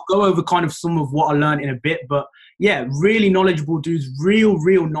 I'll go over kind of some of what I learned in a bit, but yeah, really knowledgeable dudes,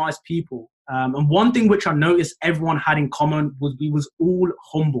 real nice people. And one thing which I noticed everyone had in common was we was all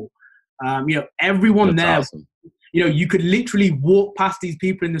humble. Everyone That's there, awesome. You could literally walk past these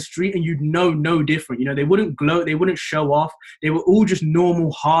people in the street and you'd know no different. They wouldn't gloat, they wouldn't show off. They were all just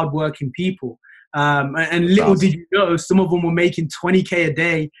normal, hardworking people. And little did you know, some of them were making $20K a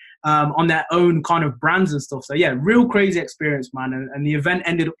day on their own kind of brands and stuff. So yeah, real crazy experience, man. And the event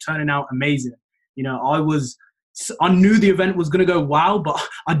ended up turning out amazing. I knew the event was going to go wow, but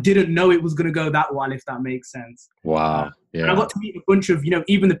I didn't know it was going to go that well, if that makes sense. Wow. Yeah. And I got to meet a bunch of,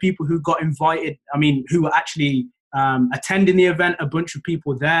 even the people who got invited, who were actually attending the event, a bunch of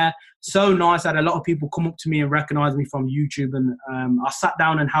people there. So nice. I had a lot of people come up to me and recognize me from YouTube, and I sat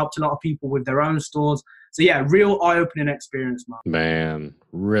down and helped a lot of people with their own stores. So yeah, real eye-opening experience, man. Man,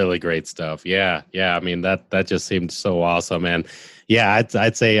 really great stuff. Yeah. That just seemed so awesome. And yeah,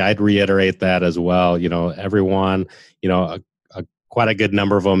 I'd say I'd reiterate that as well. Everyone, quite a good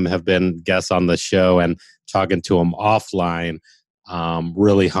number of them have been guests on the show, and talking to them offline,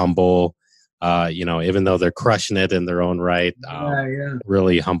 really humble. Even though they're crushing it in their own right,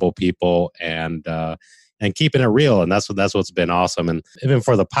 really humble people, and keeping it real. And that's what's been awesome. And even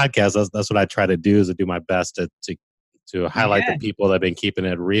for the podcast, that's what I try to do, is to do my best to highlight the people that have been keeping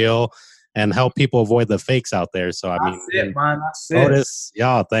it real, and help people avoid the fakes out there. So I That's mean, it, man. That's it. Otis,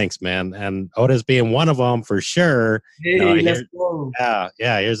 yeah, thanks, man. And Otis being one of them for sure. Hey, let's go.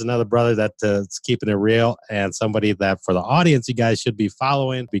 Yeah. Here's another brother that is keeping it real, and somebody that for the audience you guys should be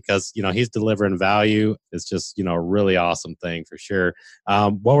following, because he's delivering value. It's just a really awesome thing for sure.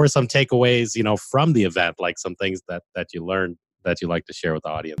 What were some takeaways from the event, like some things that you learned that you like to share with the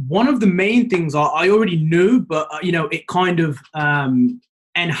audience? One of the main things I already knew, but it kind of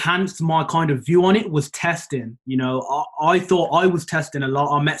enhanced my kind of view on it, was testing. I thought I was testing a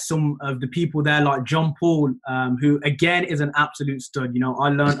lot. I met some of the people there, like John Paul, who again is an absolute stud. I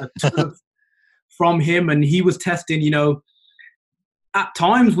learned a ton from him, and he was testing. At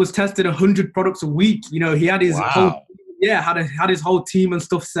times was testing 100 products a week. He had his had his whole team and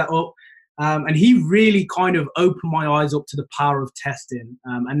stuff set up. And he really kind of opened my eyes up to the power of testing.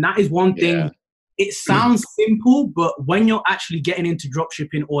 And that is one thing. It sounds simple, but when you're actually getting into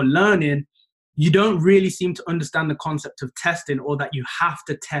dropshipping or learning, you don't really seem to understand the concept of testing, or that you have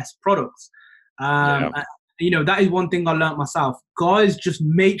to test products. That is one thing I learned myself. Guys, just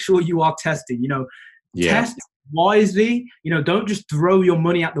make sure you are testing. Test wisely. Don't just throw your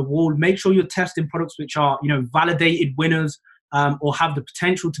money at the wall. Make sure you're testing products which are validated winners, or have the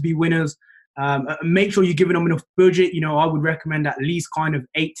potential to be winners. Make sure you're giving them enough budget. I would recommend at least kind of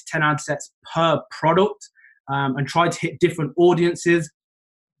 8 to 10 ad sets per product, and try to hit different audiences.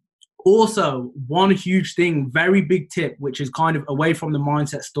 Also, one huge thing, very big tip, which is kind of away from the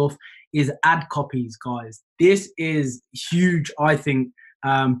mindset stuff, is ad copies, guys. This is huge, I think,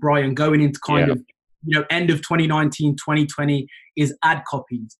 Brian, going into kind of end of 2019, 2020, is ad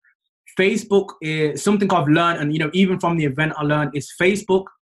copies. Facebook is something I've learned, and even from the event I learned, is Facebook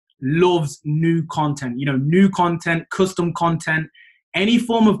loves new content, new content, custom content, any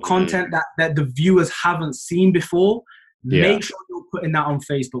form of content that the viewers haven't seen before. Make sure you're putting that on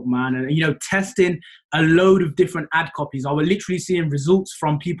Facebook, man. And, testing a load of different ad copies. I was literally seeing results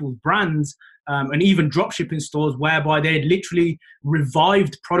from people's brands, and even dropshipping stores, whereby they had literally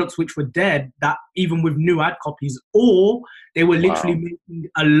revived products which were dead, that even with new ad copies, or they were literally making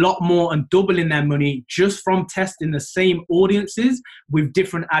a lot more and doubling their money just from testing the same audiences with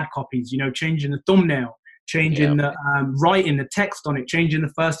different ad copies, changing the thumbnail, changing the writing, the text on it, changing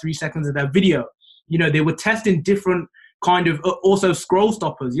the first 3 seconds of their video. They were testing different kind of, also scroll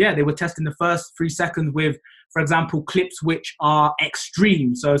stoppers. They were testing the first 3 seconds with, for example, clips which are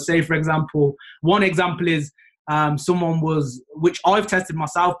extreme. So say, for example, one example is someone was, which I've tested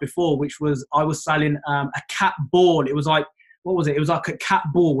myself before, which was, I was selling a cat ball. It was like, what was it? It was like a cat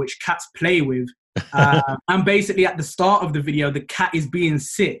ball which cats play with. And basically at the start of the video, the cat is being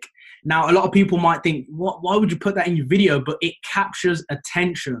sick. Now, a lot of people might think, why would you put that in your video? But it captures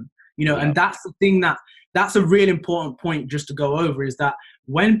attention, and that's the thing that's a real important point just to go over, is that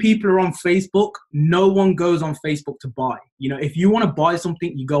when people are on Facebook, no one goes on Facebook to buy. If you want to buy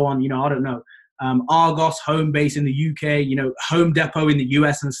something, you go on, I don't know, Argos, Homebase in the UK, Home Depot in the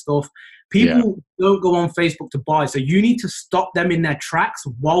US and stuff. People don't go on Facebook to buy. So you need to stop them in their tracks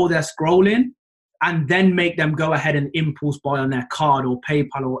while they're scrolling, and then make them go ahead and impulse buy on their card or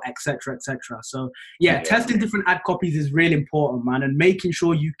PayPal or et cetera, et cetera. So testing different ad copies is really important, man, and making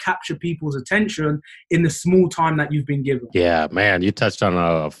sure you capture people's attention in the small time that you've been given. Yeah, man, you touched on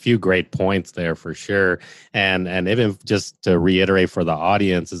a few great points there for sure. And even just to reiterate for the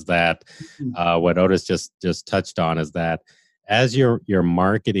audience is that what Otis just touched on is that as you're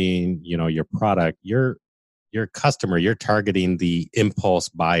marketing, your product, your customer, you're targeting the impulse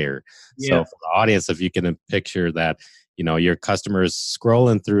buyer. So for the audience, if you can picture that, your customers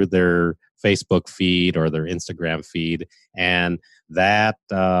scrolling through their Facebook feed or their Instagram feed, and that,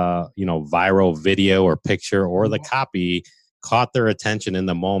 viral video or picture or the copy caught their attention in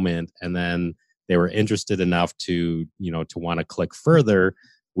the moment. And then they were interested enough to want to click further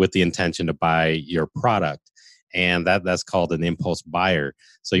with the intention to buy your product. And that's called an impulse buyer.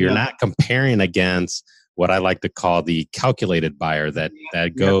 So you're not comparing against what I like to call the calculated buyer that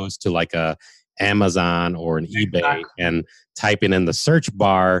goes to like a Amazon or an eBay and typing in the search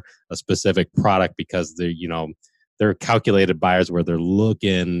bar a specific product because they're calculated buyers where they're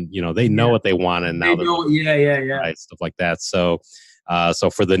looking, they know what they want and now they're right, stuff like that. So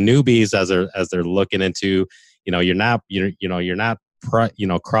for the newbies as they're looking into, you're not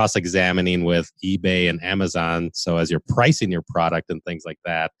cross-examining with eBay and Amazon. So as you're pricing your product and things like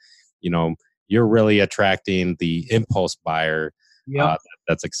that, you're really attracting the impulse buyer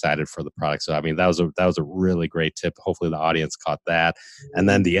that's excited for the product. So, I mean, that was a really great tip. Hopefully the audience caught that. And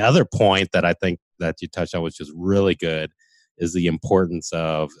then the other point that I think that you touched on, which is really good, is the importance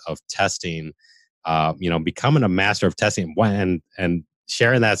of testing, becoming a master of testing and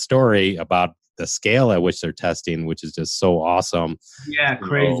sharing that story about the scale at which they're testing, which is just so awesome. Yeah,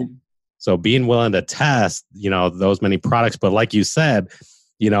 crazy. So being willing to test, those many products, but like you said,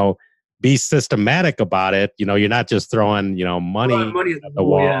 be systematic about it. You're not just throwing, money at the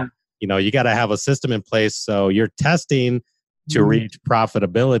wall. Yeah. You got to have a system in place. So you're testing to reach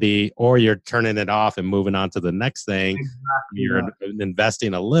profitability, or you're turning it off and moving on to the next thing. Exactly. You're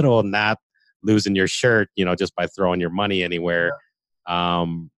investing a little, not losing your shirt, just by throwing your money anywhere. Yeah.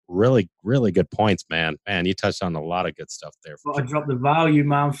 Really, really good points, man. Man, you touched on a lot of good stuff there. I dropped the value,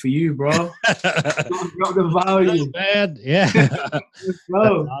 man, for you, bro. Drop the value, man. Yeah, that's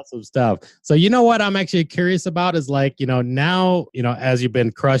awesome stuff. So you know what I'm actually curious about is like, now, as you've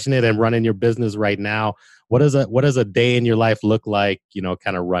been crushing it and running your business right now, what does a day in your life look like,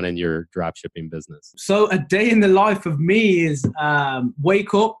 kind of running your drop shipping business? So a day in the life of me is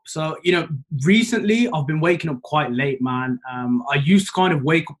wake up. So, recently I've been waking up quite late, man. I used to kind of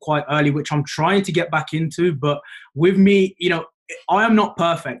wake up quite early, which I'm trying to get back into. But with me, I am not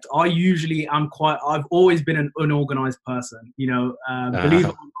perfect. I've always been an unorganized person, believe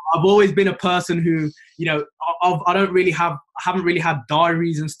it. I've always been a person who, I haven't really had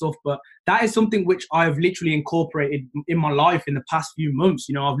diaries and stuff, but that is something which I've literally incorporated in my life in the past few months.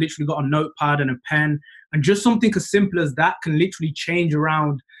 I've literally got a notepad and a pen, and just something as simple as that can literally change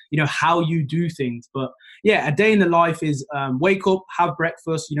around, how you do things. But yeah, a day in the life is wake up, have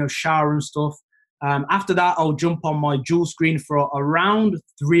breakfast, shower and stuff. After that, I'll jump on my dual screen for around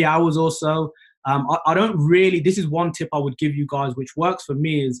 3 hours or so. I don't really, this is one tip I would give you guys, which works for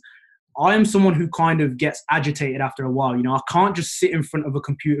me, is I am someone who kind of gets agitated after a while. I can't just sit in front of a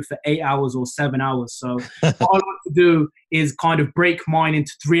computer for 8 hours or 7 hours. So what I like to do is kind of break mine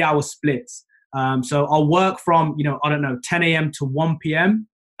into 3-hour splits. So I'll work from, 10 a.m. to 1 p.m.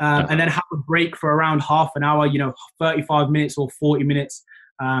 And then have a break for around half an hour, 35 minutes or 40 minutes.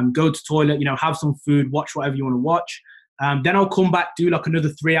 Go to toilet, have some food, watch whatever you want to watch. Then I'll come back, do like another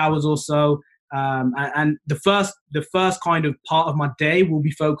 3 hours or so. And the first kind of part of my day will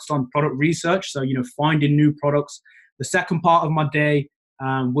be focused on product research. So, finding new products. The second part of my day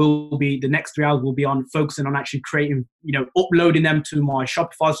will be, the next 3 hours will be on focusing on actually creating, uploading them to my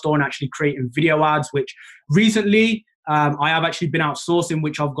Shopify store and actually creating video ads, which recently I have actually been outsourcing,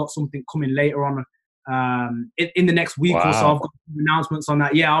 which I've got something coming later on in the next week or so. I've got announcements on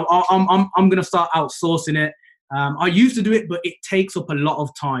that. Yeah, I'm going to start outsourcing it. I used to do it, but it takes up a lot of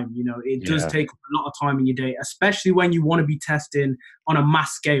time. It does take up a lot of time in your day, especially when you want to be testing on a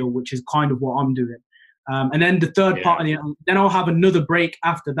mass scale, which is kind of what I'm doing. And then the third part, then I'll have another break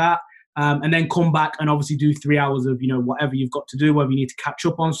after that, and then come back and obviously do 3 hours of, whatever you've got to do, whether you need to catch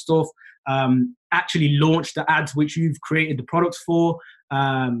up on stuff, actually launch the ads which you've created the products for,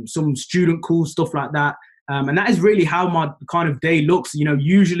 some student cool stuff like that. And that is really how my kind of day looks.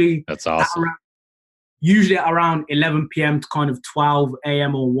 Usually that's awesome. Usually at around 11 p.m. to kind of 12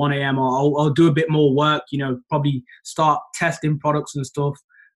 a.m. or 1 a.m. I'll do a bit more work, probably start testing products and stuff.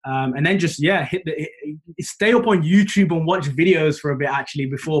 And then just, stay up on YouTube and watch videos for a bit actually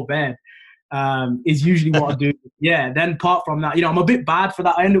before bed. Is usually what I do. Yeah. Then apart from that, I'm a bit bad for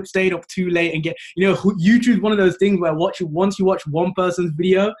that. I end up staying up too late and YouTube's one of those things where once you watch one person's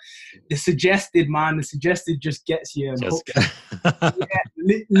video, the suggested just gets you and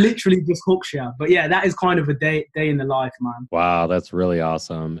literally just hooks you. But yeah, that is kind of a day in the life, man. Wow. That's really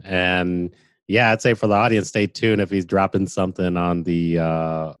awesome. And yeah, I'd say for the audience, stay tuned if he's dropping something on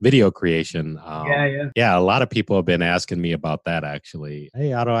the video creation. Yeah, a lot of people have been asking me about that, actually.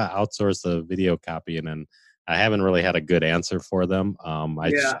 Hey, how do I outsource the video copying? And I haven't really had a good answer for them. I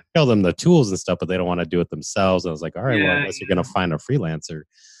just tell them the tools and stuff, but they don't want to do it themselves. And I was like, all right, well, unless you're going to find a freelancer.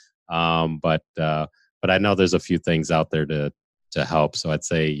 But I know there's a few things out there to help. So I'd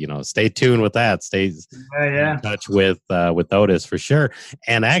say, stay tuned with that. Stay in touch with Otis for sure.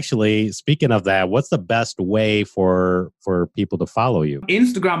 And actually, speaking of that, what's the best way for people to follow you?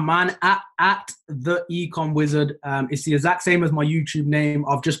 Instagram, man, at the Ecom Wizard. It's the exact same as my YouTube name.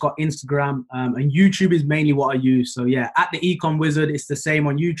 I've just got Instagram, and YouTube is mainly what I use. So yeah, at the Ecom Wizard, it's the same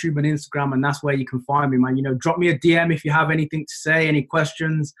on YouTube and Instagram, and that's where you can find me, man. Drop me a DM if you have anything to say, any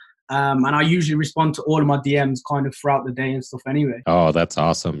questions. And I usually respond to all of my DMs kind of throughout the day and stuff anyway. Oh, that's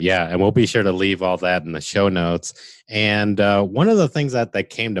awesome. Yeah. And we'll be sure to leave all that in the show notes. And one of the things that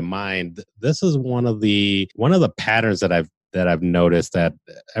came to mind, this is one of the patterns that I've noticed that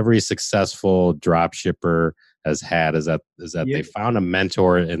every successful drop shipper has had is that they found a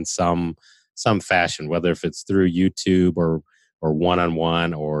mentor in some fashion, whether if it's through YouTube or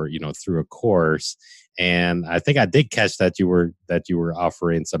one-on-one or, through a course. And I think I did catch that you were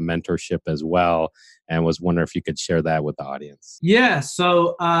offering some mentorship as well, and was wondering if you could share that with the audience. Yeah,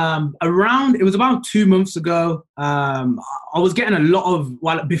 so it was about 2 months ago. I was getting a lot of,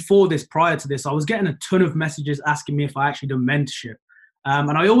 prior to this, I was getting a ton of messages asking me if I actually done mentorship.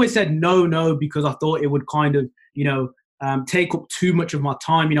 And I always said no, because I thought it would kind of, take up too much of my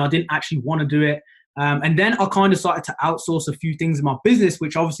time. I didn't actually want to do it. And then I kind of started to outsource a few things in my business,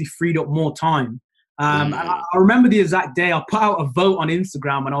 which obviously freed up more time. And I remember the exact day I put out a vote on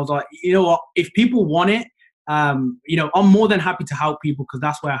Instagram, and I was like, you know what, if people want it, I'm more than happy to help people, because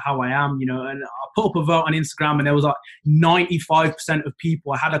that's how I am, and I put up a vote on Instagram, and there was like 95% of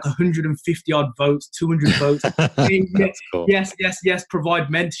people. I had like 150 odd votes, 200 votes. Cool. Yes, provide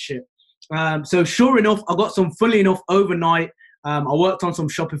mentorship. So sure enough, I got some, fully enough, overnight. I worked on some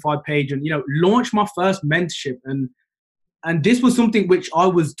Shopify page and, launched my first mentorship. And this was something which I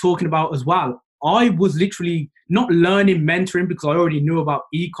was talking about as well. I was literally not learning mentoring because I already knew about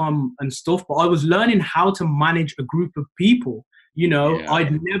e-com and stuff, but I was learning how to manage a group of people.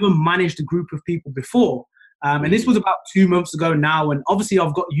 I'd never managed a group of people before. And this was about 2 months ago now. And obviously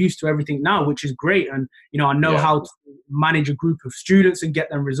I've got used to everything now, which is great. And, I know how to manage a group of students and get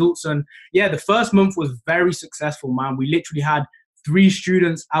them results. And the first month was very successful, man. We literally had 3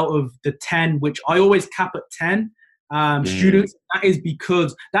 students out of the 10, which I always cap at 10 students. That is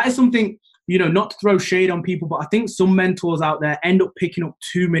because that is something, not to throw shade on people, but I think some mentors out there end up picking up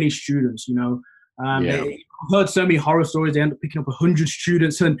too many students, I've heard so many horror stories. They end up picking up 100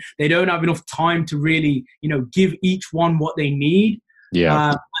 students and they don't have enough time to really, give each one what they need.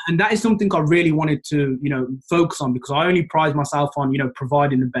 And that is something I really wanted to, focus on, because I only pride myself on,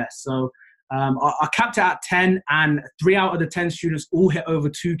 providing the best. So I capped it at 10, and 3 out of the 10 students all hit over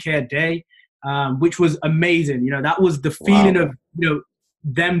 2K a day, which was amazing. That was the feeling of,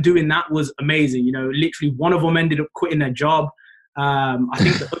 them doing that was amazing. Literally one of them ended up quitting their job. I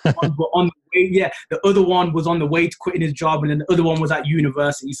think the other ones were on the way. The other one was on the way to quitting his job, and then the other one was at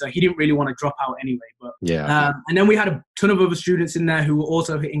university, so he didn't really want to drop out anyway. But and then we had a ton of other students in there who were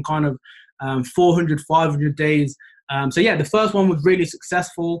also hitting kind of 400, 500 days. The first one was really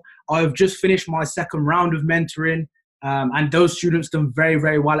successful. I've just finished my second round of mentoring, and those students done very,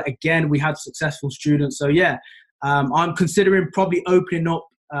 very well. Again, we had successful students. So I'm considering probably opening up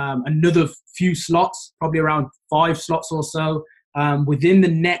another few slots, probably around 5 slots or so, within the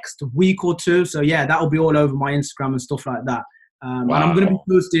next week or two. So that'll be all over my Instagram and stuff like that. And I'm going to be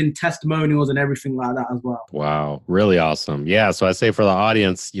posting testimonials and everything like that as well. Wow. Really awesome. Yeah. So I say for the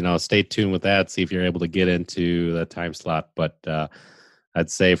audience, stay tuned with that, see if you're able to get into the time slot. But I'd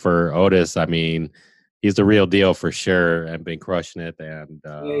say for Otis, he's the real deal for sure, and been crushing it. And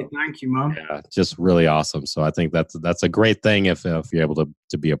hey, thank you, man. Yeah, just really awesome. So I think that's a great thing if you're able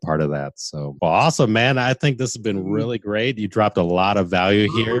to be a part of that. So awesome, man. I think this has been really great. You dropped a lot of value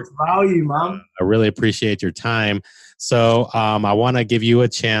here. Value, man. I really appreciate your time. So I want to give you a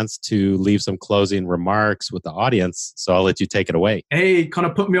chance to leave some closing remarks with the audience. So I'll let you take it away. Hey, kind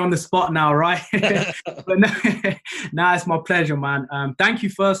of put me on the spot now, right? But no, it's my pleasure, man. Thank you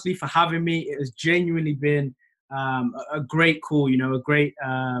firstly for having me. It has genuinely been a great call, a great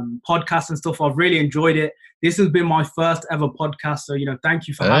podcast and stuff. I've really enjoyed it. This has been my first ever podcast. So, thank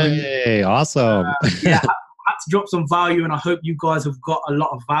you for having me. Hey, awesome. I had to drop some value, and I hope you guys have got a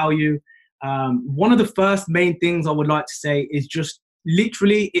lot of value. One of the first main things I would like to say is just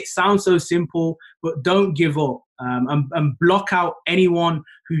literally, it sounds so simple, but don't give up, and block out anyone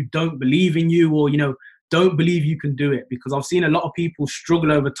who don't believe in you, or, don't believe you can do it, because I've seen a lot of people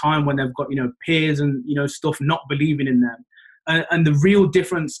struggle over time when they've got, peers and, stuff not believing in them. And the real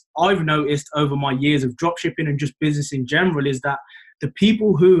difference I've noticed over my years of dropshipping and just business in general is that the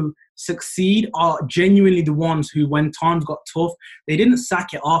people who succeed are genuinely the ones who, when times got tough, they didn't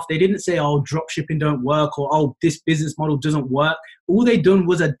sack it off. They didn't say, oh, dropshipping don't work, or, oh, this business model doesn't work. All they done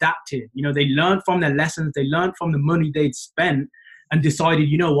was adapted. They learned from their lessons. They learned from the money they'd spent and decided,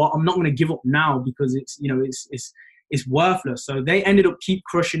 you know what, I'm not going to give up now because it's worthless. So they ended up keep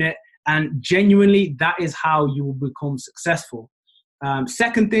crushing it. And genuinely, that is how you will become successful.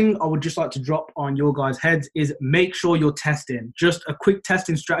 Second thing I would just like to drop on your guys' heads is make sure you're testing. Just a quick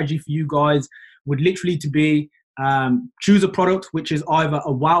testing strategy for you guys would literally to be choose a product which is either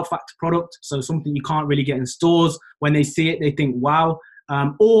a wow factor product, so something you can't really get in stores. When they see it, they think wow,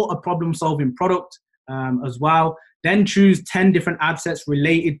 or a problem-solving product as well. Then choose 10 different ad sets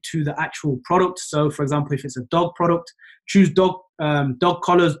related to the actual product. So, for example, if it's a dog product, choose dog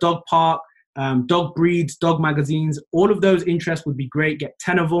collars, dog park, dog breeds, dog magazines. All of those interests would be great. Get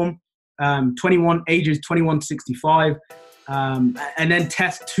 10 of them, ages 21 to 65. and then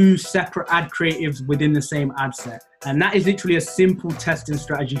test 2 separate ad creatives within the same ad set. And that is literally a simple testing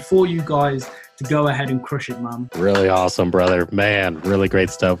strategy for you guys to go ahead and crush it, man. Really awesome, brother. Man, really great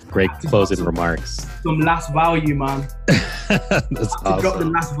stuff. Great closing remarks. Some last value, man. That's awesome. Drop the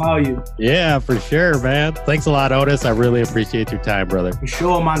last value. Yeah, for sure, man. Thanks a lot, Otis. I really appreciate your time, brother. For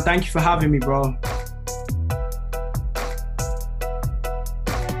sure, man. Thank you for having me, bro.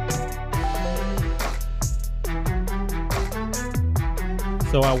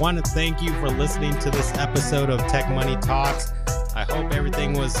 So I want to thank you for listening to this episode of Tech Money Talks. I hope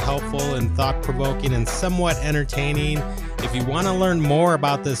everything was helpful and thought-provoking and somewhat entertaining. If you want to learn more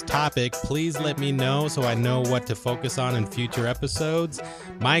about this topic, please let me know so I know what to focus on in future episodes.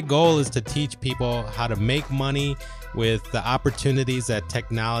 My goal is to teach people how to make money with the opportunities that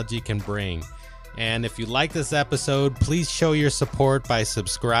technology can bring. And if you like this episode, please show your support by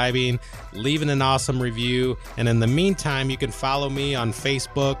subscribing, leaving an awesome review. And in the meantime, you can follow me on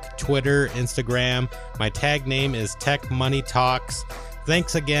Facebook, Twitter, Instagram. My tag name is Tech Money Talks.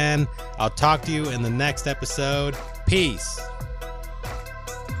 Thanks again. I'll talk to you in the next episode. Peace.